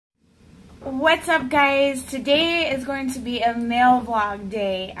What's up, guys? Today is going to be a mail vlog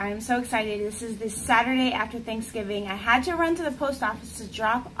day. I'm so excited. This is the Saturday after Thanksgiving. I had to run to the post office to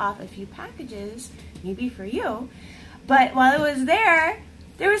drop off a few packages, maybe for you. But while I was there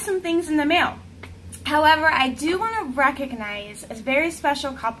were some things in the mail. However, I do want to recognize a very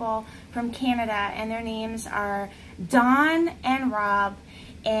special couple from Canada, and their names are Dawn and Rob.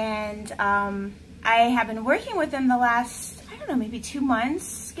 And I have been working with them the last, I don't know, maybe 2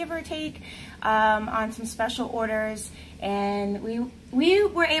 months, give or take, on some special orders, and we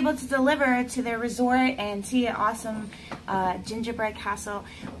were able to deliver to their resort and see an awesome gingerbread castle.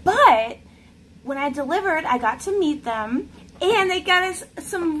 But when I delivered, I got to meet them, and they got us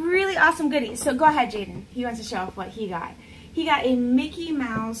some really awesome goodies. So go ahead, Jaden. He wants to show off what he got. He got a Mickey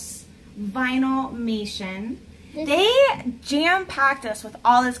Mouse vinyl Mation. They jam-packed us with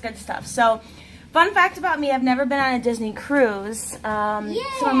all this good stuff. So, fun fact about me, I've never been on a Disney cruise. Some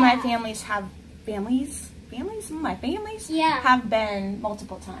of my families have some of my families have been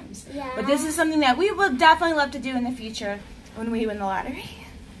multiple times. But this is something that we will definitely love to do in the future when we win the lottery.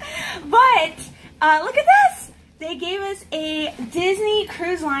 But look at this! They gave us a Disney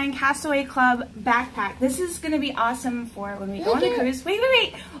Cruise Line Castaway Club backpack. This is going to be awesome for when we go on the cruise.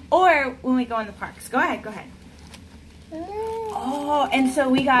 Wait. Or when we go in the parks. Go ahead. Oh, and so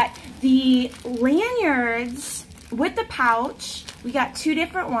we got the lanyards with the pouch. We got 2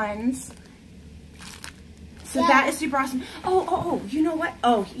 different ones. So that is super awesome. Oh, you know what?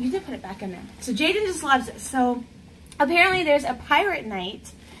 Oh, you did put it back in there. So Jaden just loves it. So apparently there's a pirate night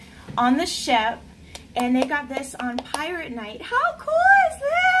on the ship, and they got this on pirate night. How cool is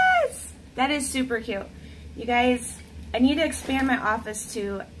this? That is super cute. You guys, I need to expand my office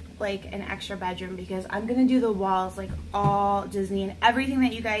to like an extra bedroom, because I'm gonna do the walls like all Disney, and everything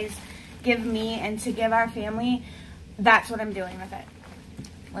that you guys give me and to give our family, that's what I'm doing with it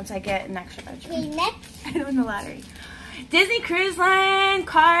once I get an extra bedroom. Okay, next. I win the lottery. Disney Cruise Line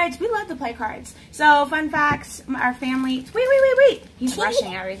cards. We love to play cards. So fun facts, our family, wait, he's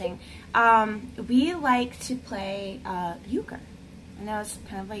rushing everything. We like to play euchre. I know it's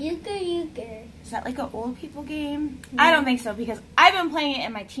kind of like euchre. Is that like an old people game? No. I don't think so, because I've been playing it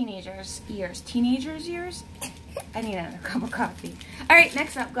in my teenagers years. I need another cup of coffee. All right,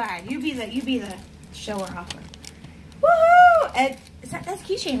 next up, go ahead. You be the shower offer. Woohoo! That's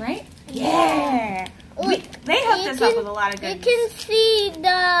keychain, right? Yeah. They hooked us up with a lot of goodies. You can see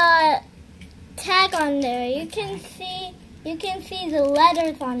the tag on there. You can see the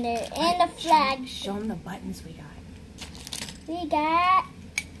letters on there and the flag. Show them the buttons we got. We got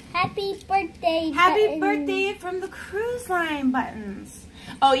happy birthday. Happy birthday from the cruise line buttons.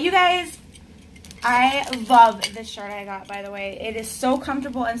 Oh, you guys, I love this shirt I got, by the way. It is so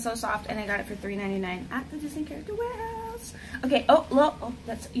comfortable and so soft, and I got it for $3.99 at the Disney Character Warehouse. Okay,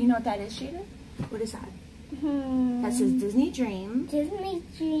 that's, you know what that is, Shaden? What is that? That says Disney Dream. Disney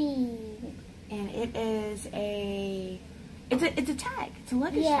Dream. And it is it's a tag. It's a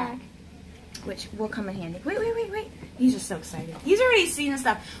luggage tag, which will come in handy. Wait. He's just so excited. He's already seen the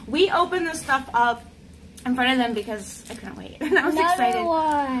stuff. We opened the stuff up in front of them because I couldn't wait. And I was excited.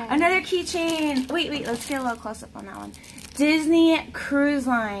 Another keychain. Wait, let's get a little close up on that one. Disney Cruise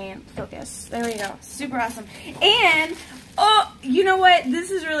Line. Focus. There we go. Super awesome. And, oh, you know what?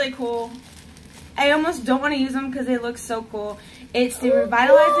 This is really cool. I almost don't want to use them because they look so cool. It's the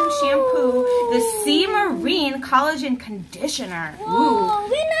Revitalizing Shampoo, the Sea Marine Collagen Conditioner. Whoa,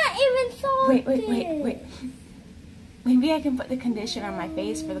 we're not even salted. Wait. Maybe I can put the conditioner on my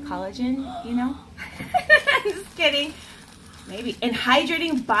face for the collagen, you know? I'm just kidding. Maybe. And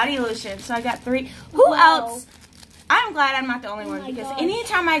hydrating body lotion. So I got 3. Who else? I'm glad I'm not the only one, because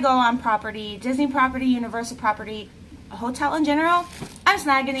anytime I go on property, Disney property, Universal property, a hotel in general, I'm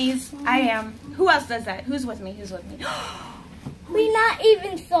snagging these. I am. Who else does that? Who's with me? We not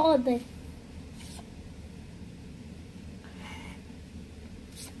even saw this.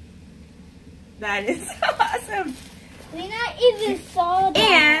 That is so awesome. We not even saw that.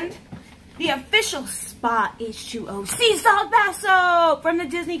 And the official Spa H2O Sea Salt Bath Soap from the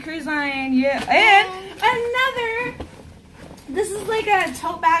Disney Cruise Line. Yeah. And another. This is like a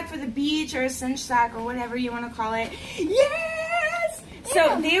tote bag for the beach, or a cinch sack, or whatever you want to call it. Yes!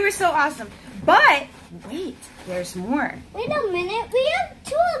 So they were so awesome. But wait, there's more. Wait a minute, we have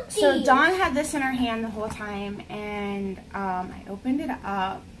 2 of these. So Dawn had this in her hand the whole time, and I opened it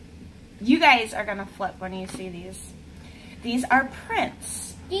up. You guys are gonna flip when you see these. These are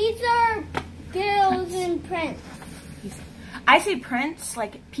prints. These are girls and prints. I say Prince,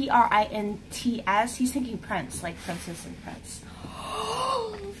 like P-R-I-N-T-S. He's thinking Prince, like Princess and Prince.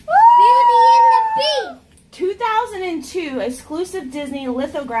 Beauty and the Beast. 2002 exclusive Disney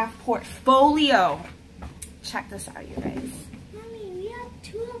lithograph portfolio. Check this out, you guys. Mommy, we have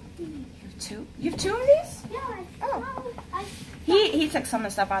 2 of these. You have 2? You have 2 of these? Yeah. He took some of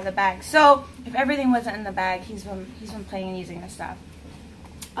the stuff out of the bag. So if everything wasn't in the bag, he's been playing and using this stuff.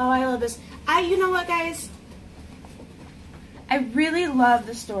 Oh, I love this. You know what, guys? I really love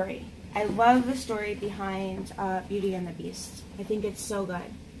the story. I love the story behind Beauty and the Beast. I think it's so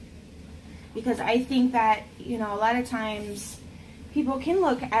good. Because I think that, you know, a lot of times people can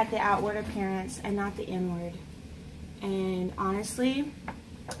look at the outward appearance and not the inward. And honestly,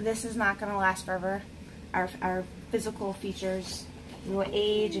 this is not going to last forever. Our physical features will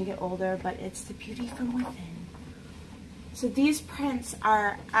age and get older, but it's the beauty from within. So these prints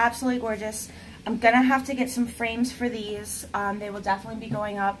are absolutely gorgeous. I'm going to have to get some frames for these. They will definitely be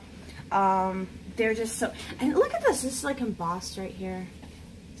going up. They're just so, and look at this. This is like embossed right here.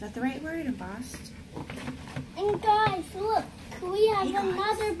 Is that the right word? Embossed? And guys, look. We have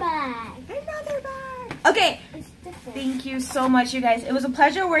another bag. Another bag. Okay. It's different. Thank you so much, you guys. It was a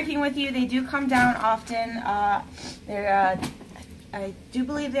pleasure working with you. They do come down often. I do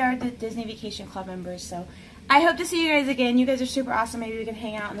believe they are the Disney Vacation Club members, so I hope to see you guys again. You guys are super awesome. Maybe we can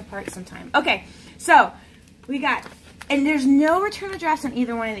hang out in the park sometime. Okay, so we got, and there's no return address on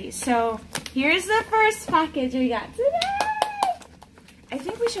either one of these. So here's the first package we got today. I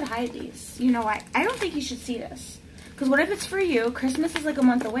think we should hide these. You know why? I don't think you should see this. Because what if it's for you? Christmas is like a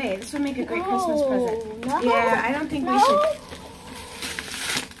month away. This would make a great Christmas present. No, yeah, I don't think we should.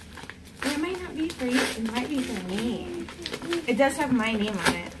 It might not be for you. It might be for me. It does have my name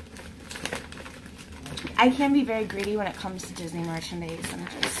on it. I can be very greedy when it comes to Disney merchandise. I'm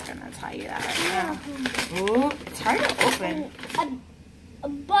just going to tell you that right now. Ooh, it's hard to open. A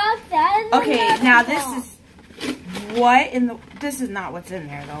box that is okay, now this is what in the... This is not what's in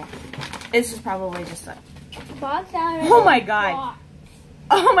there, though. This is probably just a... box out of oh my god. Box.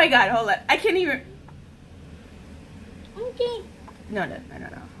 Oh my god, hold on. I can't even... Okay. No. Okay.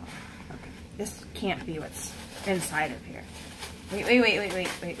 This can't be what's inside of here. Wait.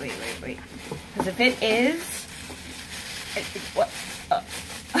 Because if it is... what?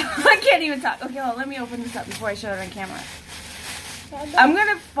 I can't even talk. Okay, well, let me open this up before I show it on camera. I'm going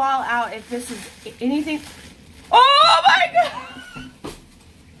to fall out if this is anything... Oh my god!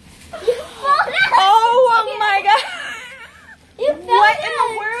 You fall out! Oh my god! You fell what out in the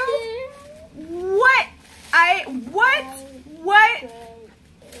world? What?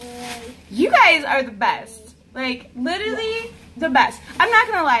 You guys are the best. Like, literally the best. I'm not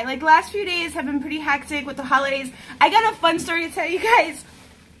gonna lie, like, last few days have been pretty hectic with the holidays. I got a fun story to tell you guys.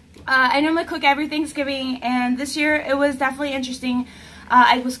 I normally cook every Thanksgiving, and this year it was definitely interesting.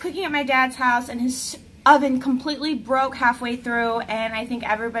 I was cooking at my dad's house, and his oven completely broke halfway through, and I think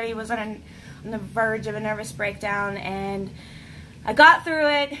everybody was on the verge of a nervous breakdown, and I got through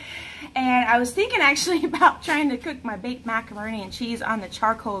it, and I was thinking actually about trying to cook my baked macaroni and cheese on the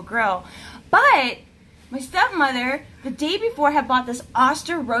charcoal grill, but my stepmother the day before had bought this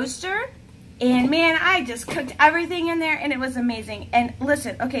Oster roaster, and man, I just cooked everything in there, and it was amazing. And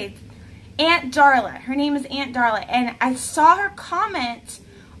listen, okay, Aunt Darla, her name is Aunt Darla, and I saw her comment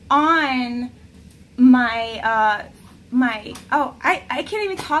on my, I can't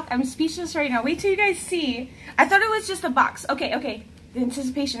even talk. I'm speechless right now. Wait till you guys see. I thought it was just a box. Okay. The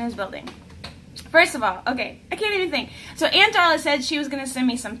anticipation is building. First of all, okay, I can't even think. So Aunt Darla said she was going to send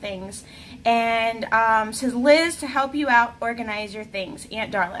me some things. And says, Liz, to help you out, organize your things.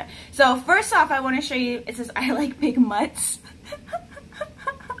 Aunt Darla. So first off, I want to show you, it says, I like big mutts.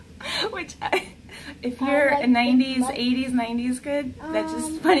 Which, if you're a 90s, 80s, 90s kid, that's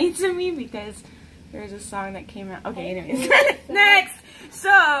just funny to me because there's a song that came out. Okay, anyways. Next.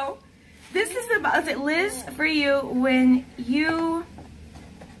 So, this is the box. Liz, for you when you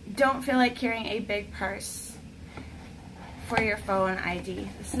don't feel like carrying a big purse for your phone ID.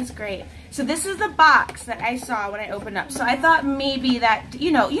 This is great. So this is the box that I saw when I opened up. So I thought maybe that,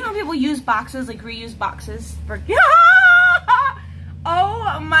 you know people use boxes, like reuse boxes for,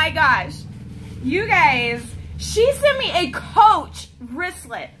 oh my gosh. You guys, she sent me a Coach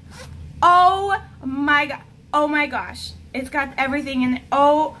wristlet. Oh my god. Oh my gosh. It's got everything in it.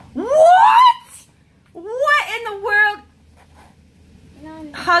 Oh, what? What in the world?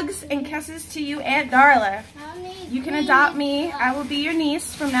 Hugs and kisses to you, Aunt Darla. You can adopt me. I will be your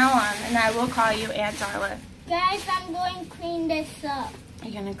niece from now on, and I will call you Aunt Darla. Guys, I'm going to clean this up.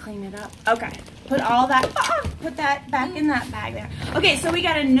 You're going to clean it up? Okay. Put all that, put that back in that bag there. Okay, so we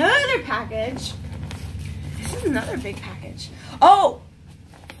got another package. This is another big package. Oh,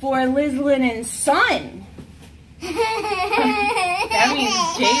 for LizLinen's son. That means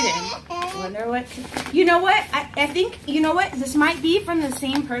Jaden. Wonder what, you know what, I think, you know what, this might be from the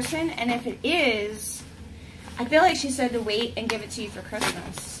same person, and if it is, I feel like she said to wait and give it to you for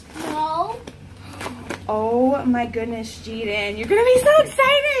Christmas. No. Oh my goodness, Jaden, you're gonna be so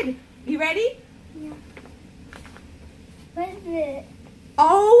excited. You ready? Yeah. What is it?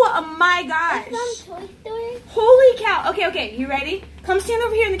 Oh my gosh. It's from Toy Story? Holy cow. Okay, okay, you ready? Come stand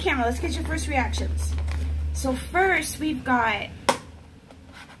over here in the camera. Let's get your first reactions. So first, we've got...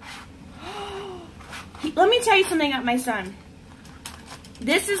 Let me tell you something about my son.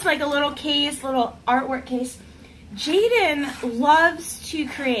 This is like a little case, little artwork case. Jaden loves to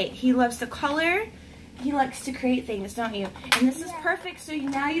create. He loves to color. He likes to create things, don't you? And this is perfect, so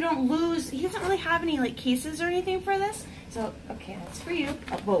now you don't lose. He doesn't really have any like cases or anything for this. So, okay, that's for you.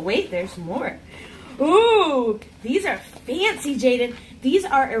 Oh, but wait, there's more. Ooh, these are fancy, Jaden. These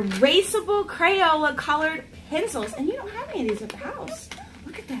are erasable Crayola colored pencils. And you don't have any of these at the house.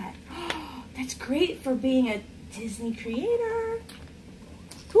 Look at that. Oh, that's great for being a Disney creator.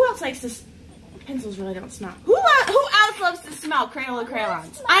 Who else likes this? Pencils really don't smell. Who else loves to smell Crayola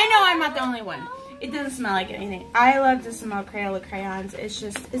crayons? I know I'm not the only one. It doesn't smell like anything. I love to smell Crayola crayons. It's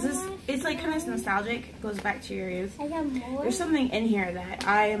just, it's like kind of nostalgic. It goes back to your youth. I got more. There's something in here that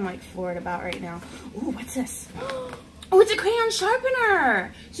I am like floored about right now. Ooh, what's this? Oh, it's a crayon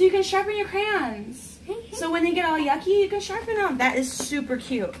sharpener. So you can sharpen your crayons. So when they get all yucky, you can sharpen them. That is super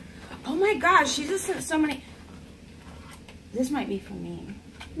cute. Oh my gosh, she just sent so many. This might be for me.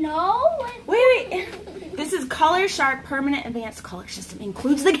 No. Wait. This is Color Sharp Permanent Advanced Color System.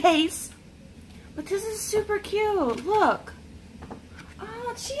 Includes the case. But this is super cute. Look.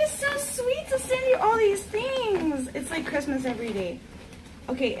 Oh, she is so sweet to send you all these things. It's like Christmas every day.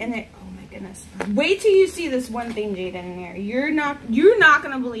 Okay, and then, oh my goodness. Wait till you see this one thing, Jaden, in here. You're not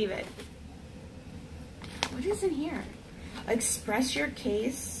gonna believe it. What is in here? Express Your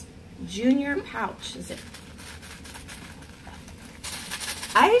Case Junior Pouch. Is it?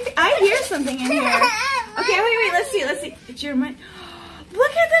 I hear something in here. Okay, wait, let's see. It's your money.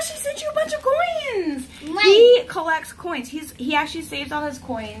 Look at this, she sent you a bunch of coins. He collects coins. He actually saves all his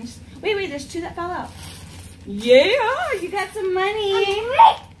coins. Wait, there's two that fell out. Yeah, you got some money.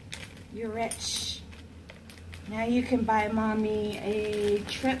 You're rich. Now you can buy mommy a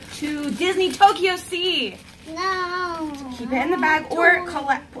trip to Disney Tokyo Sea. No. Keep it in the bag or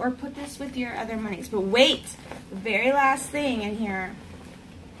collect or put this with your other monies. But wait, the very last thing in here.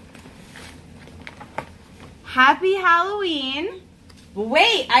 Happy Halloween. But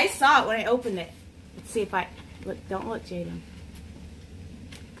wait, I saw it when I opened it. Let's see if I look. Don't look, Jaden.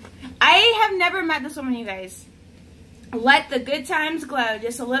 I have never met this woman, you guys. Let the good times glow.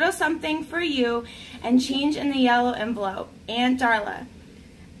 Just a little something for you and change in the yellow envelope. Aunt Darla.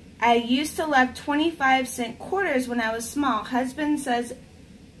 I used to love 25-cent quarters when I was small. Husband says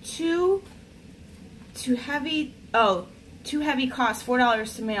too heavy cost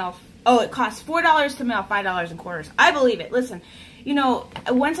 $4 to mail. Oh, it costs $4 to mail, $5 in quarters. I believe it. Listen, you know,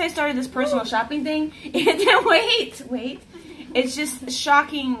 once I started this personal shopping thing, wait. It's just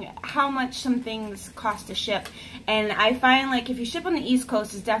shocking how much some things cost to ship. And I find, like, if you ship on the East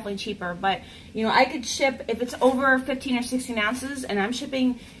Coast, it's definitely cheaper. But, you know, I could ship, if it's over 15 or 16 ounces, and I'm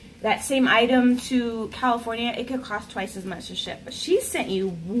shipping that same item to California, it could cost twice as much to ship. But she sent you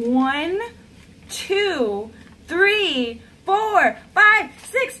 1, 2, 3, 4, 5,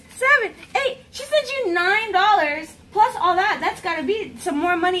 6, 7, 8. She sent you $9 plus all that. That's got to be some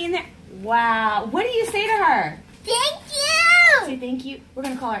more money in there. Wow. What do you say to her? Thank you. Say thank you. We're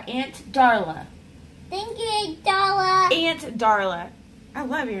going to call her Aunt Darla. Thank you, Aunt Darla. Aunt Darla. I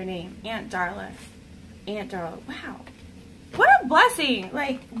love your name. Aunt Darla. Aunt Darla. Wow. What a blessing.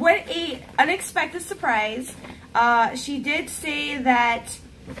 Like, what a unexpected surprise. She did say that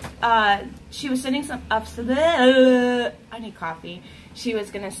she was sending some I need coffee. She was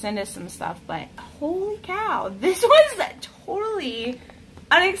going to send us some stuff, but holy cow. This was totally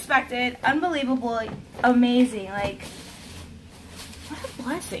unexpected, unbelievable, amazing. Like, what a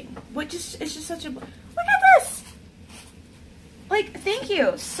blessing. It's just such a, look at this. Like, thank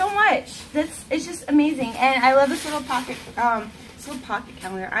you so much. It's just amazing. And I love this little pocket,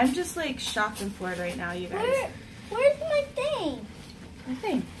 calendar. I'm just like shocked and floored right now, you guys. Where's my thing? What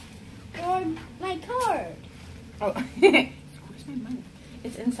thing? Or my card. Oh, where's my money?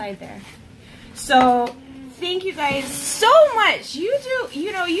 It's inside there. So, thank you guys so much. You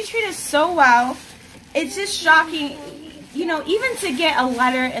treat us so well. It's just shocking. You know, even to get a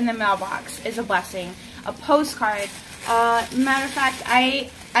letter in the mailbox is a blessing. A postcard. Matter of fact,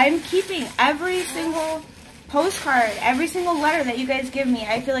 I'm keeping every single postcard, every single letter that you guys give me.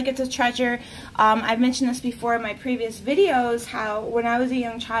 I feel like it's a treasure. I've mentioned this before in my previous videos, how when I was a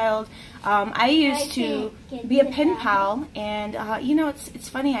young child, I used to be a pen pal, and you know, it's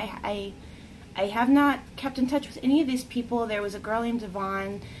funny, I have not kept in touch with any of these people. There was a girl named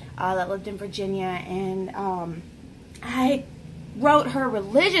Yvonne that lived in Virginia, and I wrote her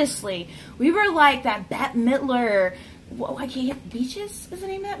religiously. We were like that Bette Midler, I can't get Beaches is the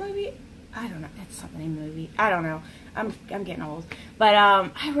name of that movie? I don't know. That's not the name of the movie. I don't know. I'm getting old. But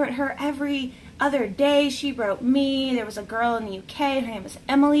I wrote her every other day. She wrote me. There was a girl in the UK. Her name was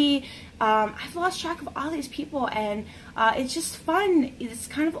Emily. I've lost track of all these people, and it's just fun. It's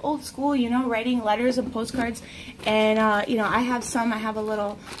kind of old school, you know, writing letters and postcards. And you know, I have some. I have a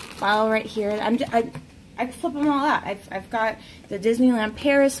little file right here. I can flip them all out. I've got the Disneyland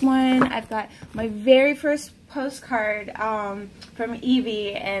Paris one. I've got my very first postcard from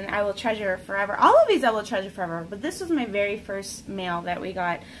Evie, and I will treasure forever. All of these I will treasure forever, but this was my very first mail that we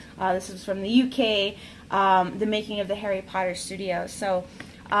got. This is from the UK, the making of the Harry Potter studio. So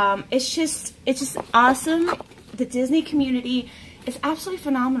it's just awesome. The Disney community is absolutely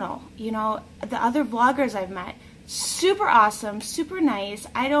phenomenal. You know, the other vloggers I've met, super awesome, super nice.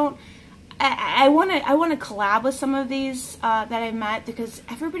 I want to collab with some of these that I met, because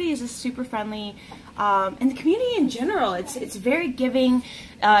everybody is just super friendly, and the community in general, it's very giving.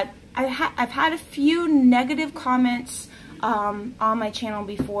 I've had a few negative comments on my channel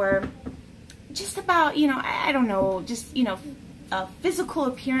before, just about, you know, I don't know, just, you know, physical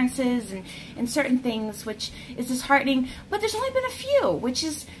appearances and certain things, which is disheartening. But there's only been a few, which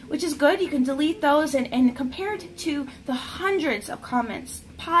is good. You can delete those, and compared to the hundreds of comments,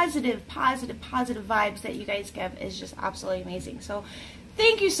 positive vibes that you guys give is just absolutely amazing. So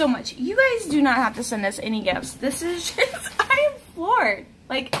thank you so much. You guys do not have to send us any gifts. This is just, I am floored.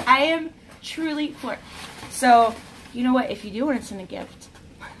 Like, I am truly floored. So you know what, if you do want to send a gift,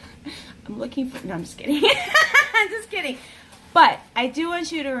 I'm looking for, no, I'm just kidding. I'm just kidding. But I do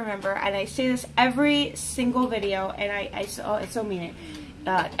want you to remember, and I say this every single video, and I so mean it.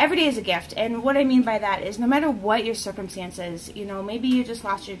 Every day is a gift, and what I mean by that is, no matter what your circumstances, you know, maybe you just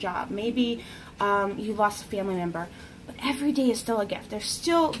lost your job, maybe you lost a family member, but every day is still a gift. There's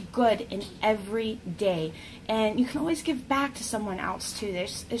still good in every day, and you can always give back to someone else too.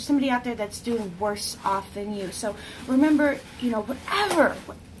 There's somebody out there that's doing worse off than you. So remember, you know, whatever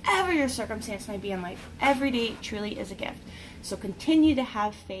your circumstance might be in life, every day truly is a gift. So continue to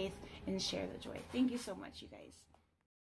have faith and share the joy. Thank you so much, you guys.